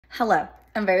Hello,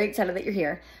 I'm very excited that you're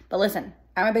here. But listen,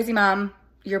 I'm a busy mom.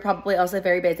 You're probably also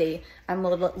very busy. I'm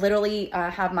literally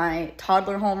have my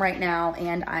toddler home right now,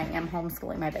 and I am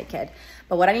homeschooling my big kid.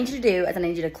 But what I need you to do is I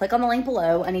need you to click on the link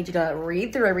below. I need you to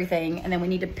read through everything, and then we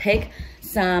need to pick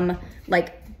some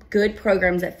good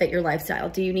programs that fit your lifestyle.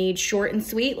 Do you need short and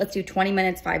sweet? Let's do 20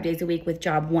 minutes, 5 days a week with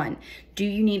job one. Do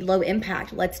you need low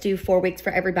impact? Let's do 4 weeks for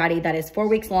everybody. That is 4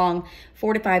 weeks long,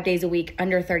 4 to 5 days a week,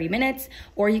 under 30 minutes.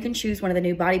 Or you can choose one of the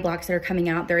new body blocks that are coming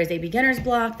out. There is a beginner's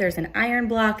block, there's an iron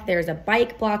block, there's a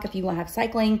bike block if you want to have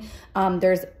cycling.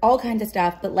 There's all kinds of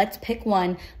stuff, but let's pick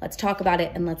one, let's talk about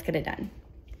it, and let's get it done.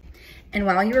 And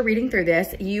while you are reading through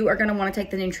this, you are gonna wanna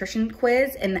take the nutrition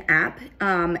quiz in the app.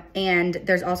 And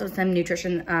there's also some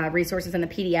nutrition resources in the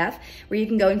PDF where you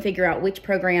can go and figure out which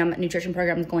nutrition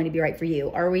program is going to be right for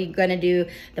you. Are we gonna do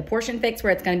the portion fix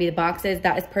where it's gonna be the boxes?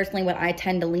 That is personally what I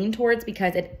tend to lean towards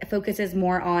because it focuses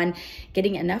more on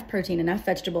getting enough protein, enough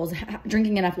vegetables,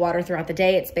 drinking enough water throughout the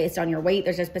day. It's based on your weight.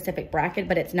 There's a specific bracket,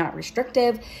 but it's not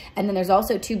restrictive. And then there's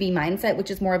also 2B Mindset, which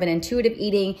is more of an intuitive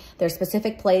eating. There's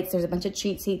specific plates. There's a bunch of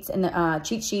cheat sheets in the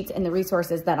cheat sheets and the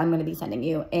resources that I'm going to be sending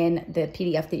you in the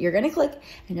PDF that you're going to click,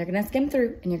 and you're going to skim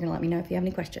through, and you're going to let me know if you have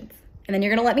any questions. And then you're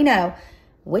going to let me know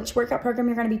which workout program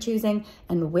you're going to be choosing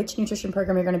and which nutrition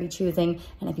program you're going to be choosing.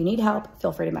 And if you need help,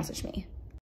 feel free to message me.